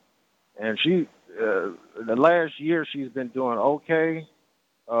stent, and she the last year she's been doing okay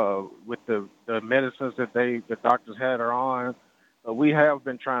with the medicines that the doctors had her on. We have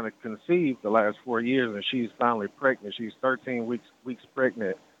been trying to conceive the last 4 years, and she's finally pregnant. She's 13 weeks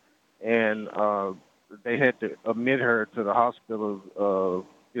pregnant, and they had to admit her to the hospital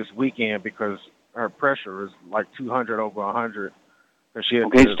this weekend because her pressure is like 200 over 100. She had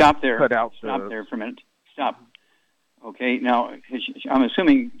okay, to stop there. Cut out stop there for a minute. Stop. Okay, now I'm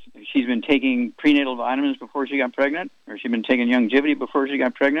assuming she's been taking prenatal vitamins before she got pregnant, or she's been taking Youngevity before she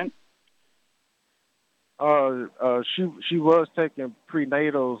got pregnant. She was taking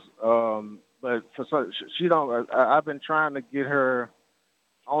prenatals, but she don't. I've been trying to get her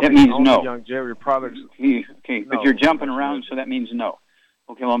on that means no. Youngevity products. Okay, but you're jumping around, so that means no.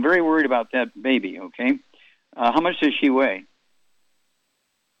 Okay, well, I'm very worried about that baby, okay? How much does she weigh?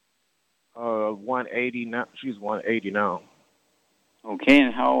 180 now. She's 180 now. Okay,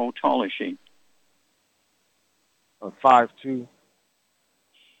 and how tall is she? 5'2".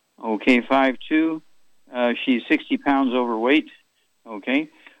 Okay, 5'2". She's 60 pounds overweight. Okay,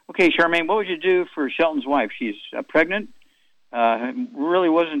 Charmaine, what would you do for Shelton's wife? She's pregnant, really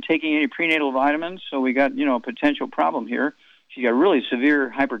wasn't taking any prenatal vitamins, so we got, a potential problem here. She got really severe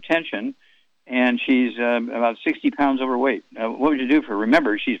hypertension, and she's about 60 pounds overweight. What would you do for her?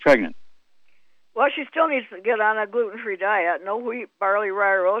 Remember, she's pregnant. Well, she still needs to get on a gluten-free diet. No wheat, barley,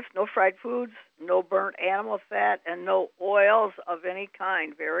 rye, or oats, no fried foods, no burnt animal fat, and no oils of any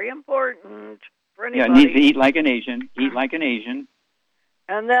kind. Very important for anybody. Yeah, needs to eat like an Asian. Eat like an Asian.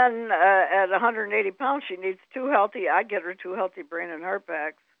 And then at 180 pounds, she needs I'd get her 2 healthy brain and heart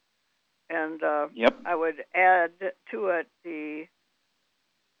packs. And yep. I would add to it the...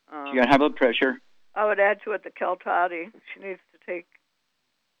 she got high blood pressure. I would add to it the Keltati. She needs to take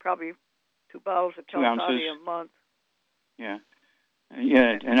probably 2 bottles of Keltati a month. Yeah.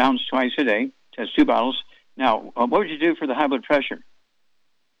 Yeah, an ounce twice a day. That's 2 bottles. Now, what would you do for the high blood pressure?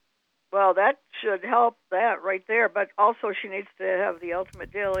 Well, that should help that right there. But also she needs to have the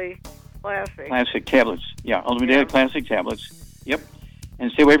Ultimate Daily Classic. Classic tablets. Yeah, Ultimate Daily Classic tablets. Yep.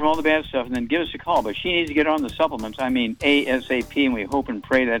 And stay away from all the bad stuff, and then give us a call. But she needs to get on the supplements. I mean, ASAP, and we hope and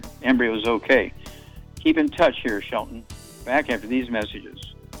pray that embryo is okay. Keep in touch here, Shelton. Back after these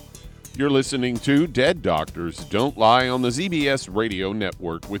messages. You're listening to Dead Doctors Don't Lie on the ZBS Radio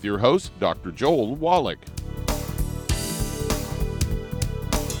Network with your host, Dr. Joel Wallach.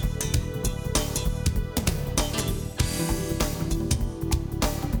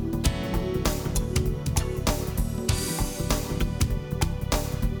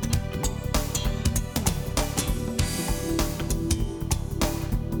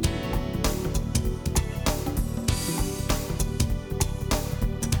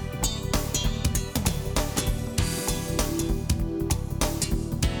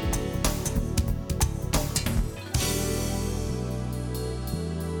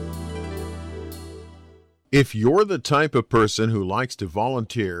 If you're the type of person who likes to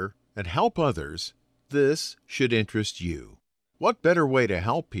volunteer and help others, this should interest you. What better way to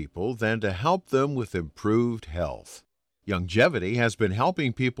help people than to help them with improved health? Youngevity has been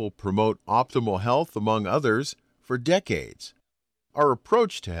helping people promote optimal health among others for decades. Our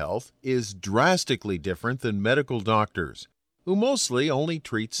approach to health is drastically different than medical doctors, who mostly only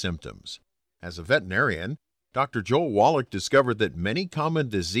treat symptoms. As a veterinarian, Dr. Joel Wallach discovered that many common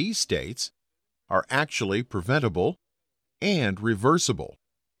disease states are actually preventable and reversible.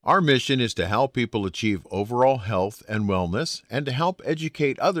 Our mission is to help people achieve overall health and wellness and to help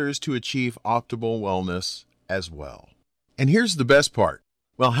educate others to achieve optimal wellness as well. And here's the best part.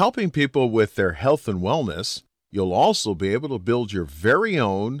 While helping people with their health and wellness, you'll also be able to build your very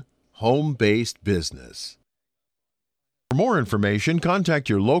own home-based business. For more information, contact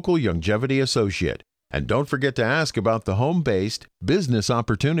your local Youngevity associate. And don't forget to ask about the home-based business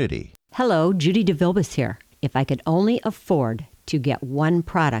opportunity. Hello, Judy DeVilbus here. If I could only afford to get one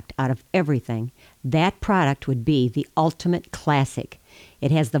product out of everything, that product would be the Ultimate Classic.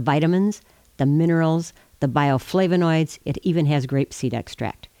 It has the vitamins, the minerals, the bioflavonoids. It even has grapeseed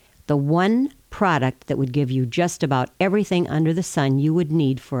extract. The one product that would give you just about everything under the sun you would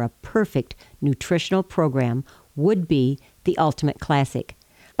need for a perfect nutritional program would be the Ultimate Classic.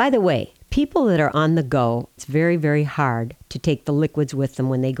 By the way, people that are on the go, it's very, very hard to take the liquids with them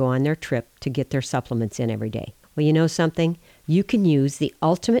when they go on their trip to get their supplements in every day. Well, you know something? You can use the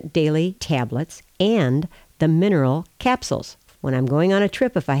Ultimate Daily tablets and the mineral capsules. When I'm going on a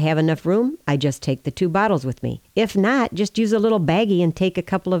trip, if I have enough room, I just take the 2 bottles with me. If not, just use a little baggie and take a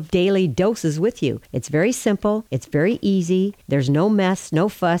couple of daily doses with you. It's very simple. It's very easy. There's no mess, no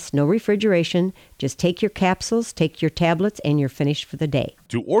fuss, no refrigeration. Just take your capsules, take your tablets, and you're finished for the day.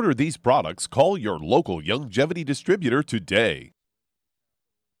 To order these products, call your local Youngevity distributor today.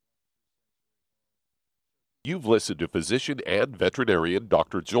 You've listened to physician and veterinarian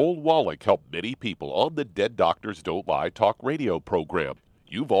Dr. Joel Wallach help many people on the Dead Doctors Don't Lie talk radio program.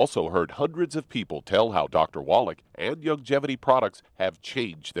 You've also heard hundreds of people tell how Dr. Wallach and Youngevity products have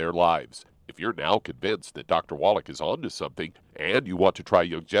changed their lives. If you're now convinced that Dr. Wallach is onto something and you want to try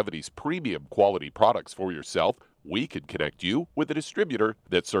Youngevity's premium quality products for yourself, we can connect you with a distributor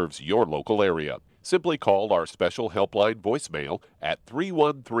that serves your local area. Simply call our special helpline voicemail at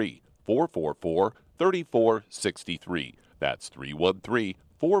 313-444-3463. That's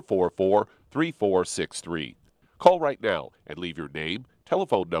 313-444-3463. Call right now and leave your name,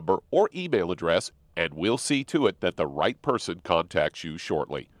 telephone number, or email address, and we'll see to it that the right person contacts you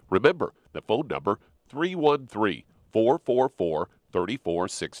shortly. Remember, the phone number,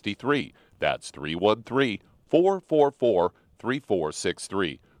 313-444-3463. That's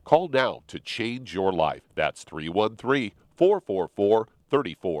 313-444-3463. Call now to change your life. That's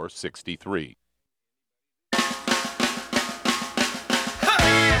 313-444-3463.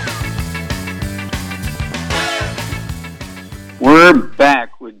 We're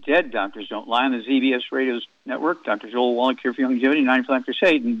back with Dead Doctors Don't Lie on the ZBS Radio Network. Dr. Joel Wallach here for Youngevity, 95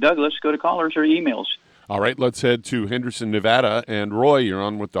 Crusade. And Doug, let's go to callers or emails. All right, let's head to Henderson, Nevada. And Roy, you're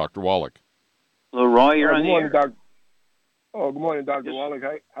on with Dr. Wallach. Hello, Roy, you're on the air. Good morning, Dr. Wallach.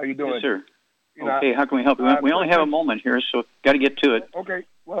 How you doing? Yes, sir. Okay, how can we help you? We only have a moment here, so got to get to it. Okay,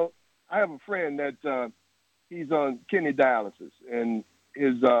 well, I have a friend that he's on kidney dialysis, and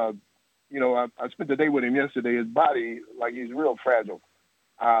his I spent the day with him yesterday. His body, like, he's real fragile.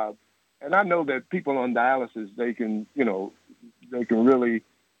 And I know that people on dialysis, they can really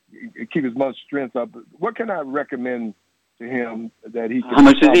keep as much strength up. What can I recommend to him that he can How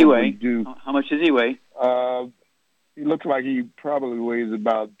much does he weigh? Do? How much does he weigh? He looks like he probably weighs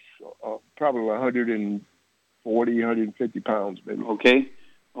about probably 140, 150 pounds, maybe.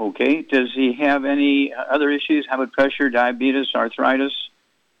 Okay. Does he have any other issues? High blood pressure, diabetes, arthritis?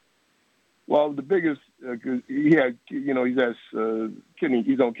 Well, the biggest he had, he's on kidney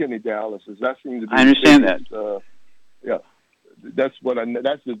dialysis. That seems to be. I understand that. Yeah, that's what I.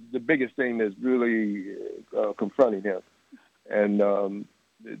 That's the biggest thing that's really confronting him, and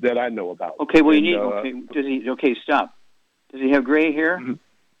that I know about. Okay, well, Does he? Okay, stop. Does he have gray hair?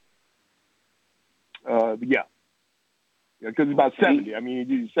 Mm-hmm. Yeah, because he's about 70. I mean,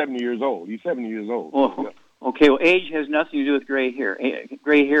 he's 70 years old. He's 70 years old. Oh. Yeah. Okay, well, age has nothing to do with gray hair.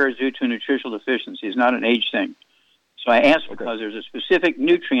 Gray hair is due to a nutritional deficiency. It's not an age thing. So I asked because there's a specific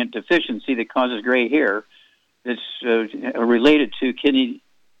nutrient deficiency that causes gray hair that's related to kidney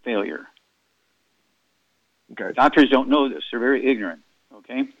failure. Okay. Doctors don't know this. They're very ignorant.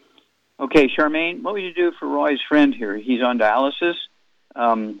 Okay, Charmaine, what would you do for Roy's friend here? He's on dialysis.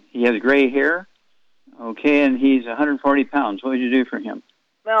 He has gray hair. Okay, and he's 140 pounds. What would you do for him?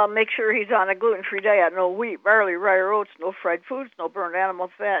 Well, make sure he's on a gluten-free diet. No wheat, barley, rye, or oats, no fried foods, no burned animal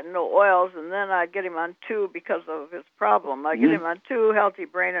fat, and no oils. And then I'd get him on 2 because of his problem. I'd get him on 2 healthy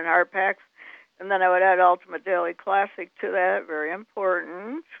brain and heart packs. And then I would add Ultimate Daily Classic to that. Very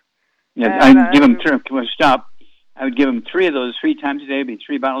important. Yeah, I'd give him, stop. I would give him 3 of those 3 times a day. It'd be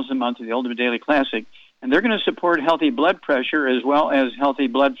 3 bottles a month of the Ultimate Daily Classic. And they're going to support healthy blood pressure as well as healthy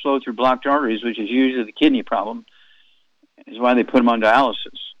blood flow through blocked arteries, which is usually the kidney problem. Is why they put him on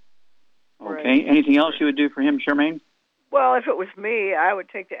dialysis. Okay. Right. Anything else you would do for him, Charmaine? Well, if it was me, I would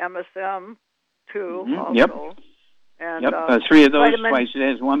take the MSM too. Also. Yep. And 3 of those twice a day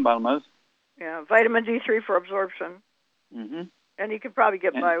is 1 bottle a month. Yeah, vitamin D3 for absorption. Mm-hmm. And you could probably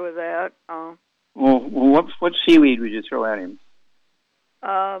get by with that. Well, what seaweed would you throw at him?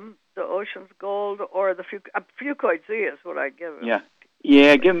 The Ocean's Gold or the Fucoid Z is what I'd give him.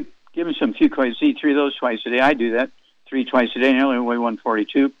 Yeah. Give him give him some few quite eat 3 of those twice a day. I do that 3 twice a day, and I only weigh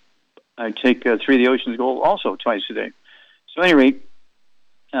 142. I take 3 of the Ocean's Gold also twice a day. So at any rate,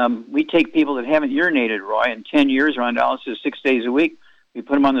 we take people that haven't urinated, Roy, in 10 years are on dialysis 6 days a week. We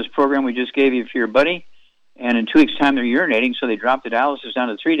put them on this program we just gave you for your buddy, and in 2 weeks' time they're urinating, so they drop the dialysis down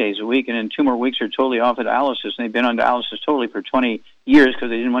to 3 days a week, and in 2 more weeks they're totally off of dialysis, and they've been on dialysis totally for 20 years because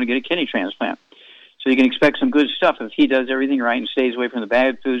they didn't want to get a kidney transplant. So you can expect some good stuff if he does everything right and stays away from the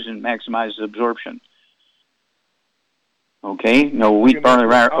bad foods and maximizes absorption. Okay, no wheat, barley,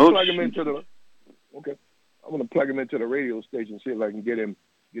 rye, I'll oats. plug him into the. Okay, I'm going to plug him into the radio station, see if I can get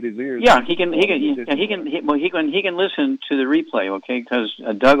his ears. Yeah, he can listen to the replay. Okay, because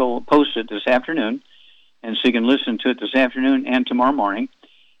Doug will post it this afternoon, and so you can listen to it this afternoon and tomorrow morning.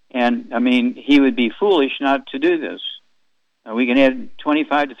 And I mean, he would be foolish not to do this. We can add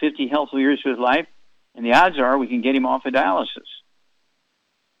 25 to 50 healthful years to his life, and the odds are we can get him off of dialysis.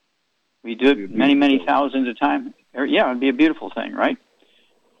 We do it many, many thousands of times. Yeah, it'd be a beautiful thing, right?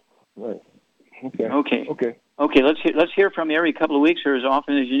 Right. Okay. Okay. Let's hear from you every couple of weeks or as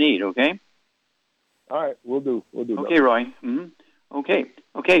often as you need. Okay. All right, we'll do. Okay, Roy. Mm-hmm. Okay,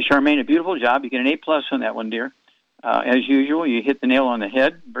 Charmaine, a beautiful job. You get an A+ on that one, dear. As usual, you hit the nail on the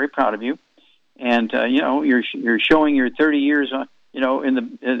head. Very proud of you. And you're showing your 30 years,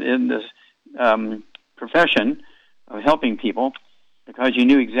 in this profession of helping people, because you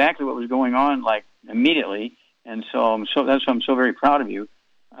knew exactly what was going on, like immediately. And so that's why I'm so very proud of you.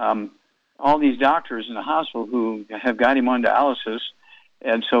 All these doctors in the hospital who have got him on dialysis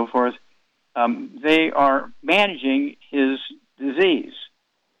and so forth, they are managing his disease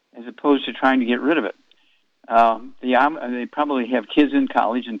as opposed to trying to get rid of it. They probably have kids in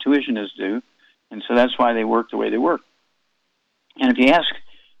college and tuition is due, and so that's why they work the way they work. And if you ask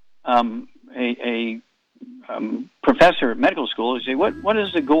a professor at medical school, you say, what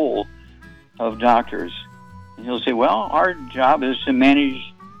is the goal of doctors? And he'll say, well, our job is to manage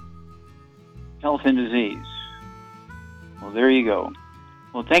health and disease. Well, there you go.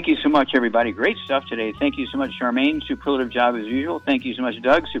 Well, thank you so much, everybody. Great stuff today. Thank you so much, Charmaine. Superlative job as usual. Thank you so much,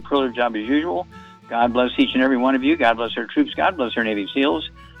 Doug. Superlative job as usual. God bless each and every one of you. God bless our troops. God bless our Navy SEALs.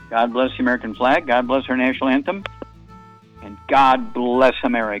 God bless the American flag. God bless our national anthem. And God bless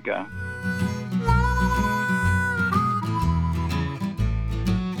America.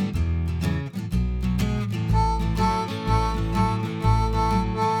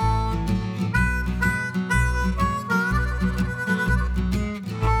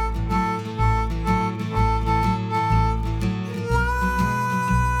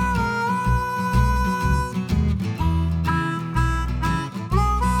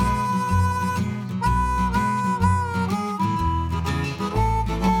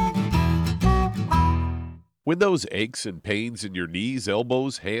 When those aches and pains in your knees,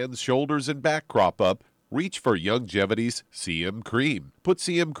 elbows, hands, shoulders, and back crop up, reach for Youngevity's CM Cream. Put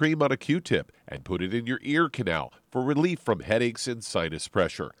CM Cream on a Q-tip and put it in your ear canal for relief from headaches and sinus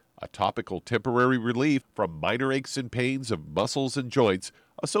pressure. A topical temporary relief from minor aches and pains of muscles and joints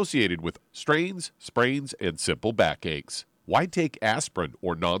associated with strains, sprains, and simple backaches. Why take aspirin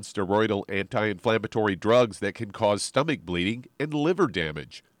or non-steroidal anti-inflammatory drugs that can cause stomach bleeding and liver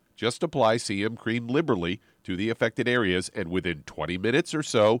damage? Just apply CM Cream liberally to the affected areas, and within 20 minutes or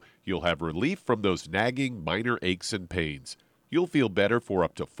so, you'll have relief from those nagging minor aches and pains. You'll feel better for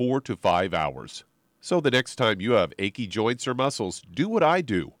up to 4 to 5 hours. So the next time you have achy joints or muscles, do what I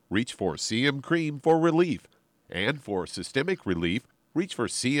do. Reach for CM Cream for relief. And for systemic relief, reach for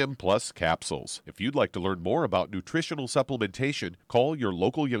CM Plus capsules. If you'd like to learn more about nutritional supplementation, call your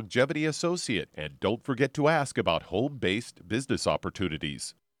local Youngevity associate. And don't forget to ask about home-based business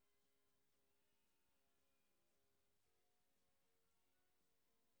opportunities.